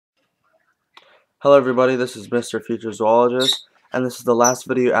Hello everybody, this is Mr. Future Zoologist, and this is the last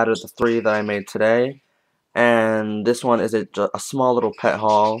video out of the 3 that I made today. And this one is a small little pet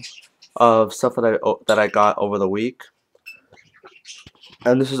haul of stuff that I got over the week.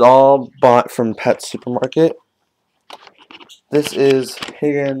 And this is all bought from Pet Supermarket. This is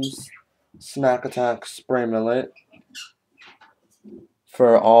Higgins Snack Attack Spray Millet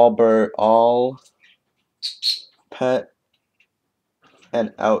for all pet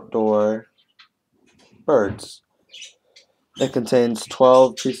and outdoor birds. It contains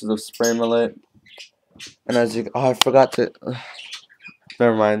 12 pieces of spray millet, and as you I forgot to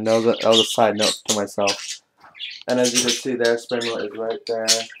never mind, that was a side note to myself. And as you can see there, spray millet is right there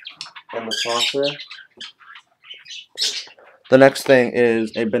in the saucer. The next thing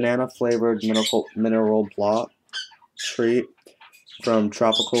is a banana flavored mineral block treat from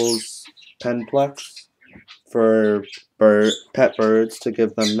Tropical's Penplex for pet birds to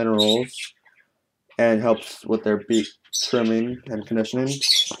give them minerals and helps with their beak trimming and conditioning.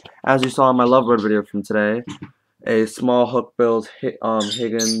 As you saw in my lovebird video from today, a small hook-billed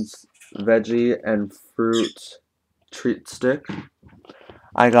Higgins veggie and fruit treat stick.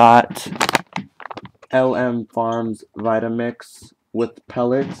 I got LM Farms Vitamix with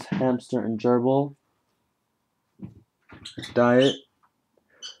pellets, hamster and gerbil diet.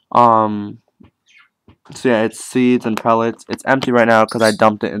 So yeah, it's seeds and pellets. It's empty right now because I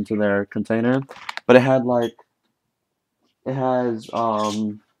dumped it into their container, but it has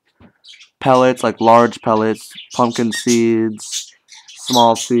pellets, like large pellets, pumpkin seeds,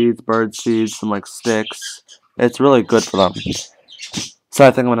 small seeds, bird seeds, some like sticks. It's really good for them. So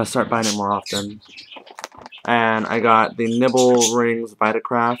I think I'm gonna start buying it more often. And I got the Nibble Rings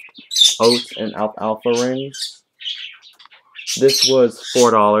Vitacraft Oats and Alfalfa Rings. This was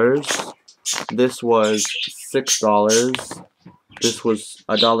 $4. This was $6. This was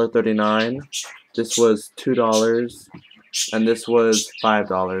 $1.39. This was $2. And this was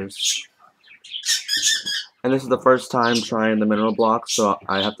 $5. And this is the first time trying the mineral block, so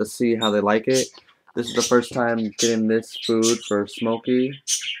I have to see how they like it. This is the first time getting this food for Smokey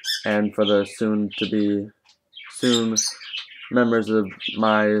and for the soon members of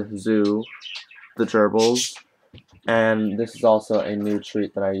my zoo, the gerbils. And this is also a new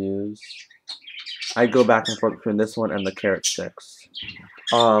treat that I use. I go back and forth between this one and the carrot sticks.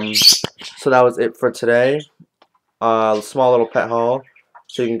 So that was it for today. Small little pet haul.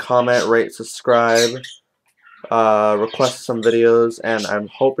 So you can comment, rate, subscribe, request some videos, and I'm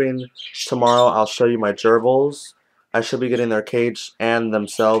hoping tomorrow I'll show you my gerbils. I should be getting their cage and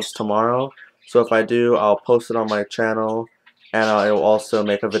themselves tomorrow. So if I do, I'll post it on my channel, and I will also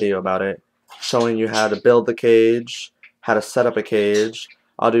make a video about it, showing you how to build the cage, how to set up a cage.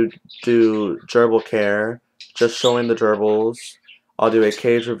 I'll do gerbil care, just showing the gerbils. I'll do a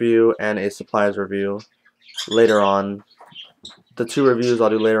cage review and a supplies review later on. The 2 reviews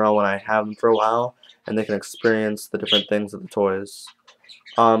I'll do later on when I have them for a while, and they can experience the different things of the toys.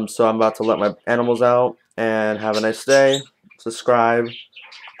 So I'm about to let my animals out, and have a nice day. Subscribe,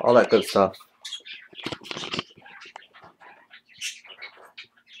 all that good stuff.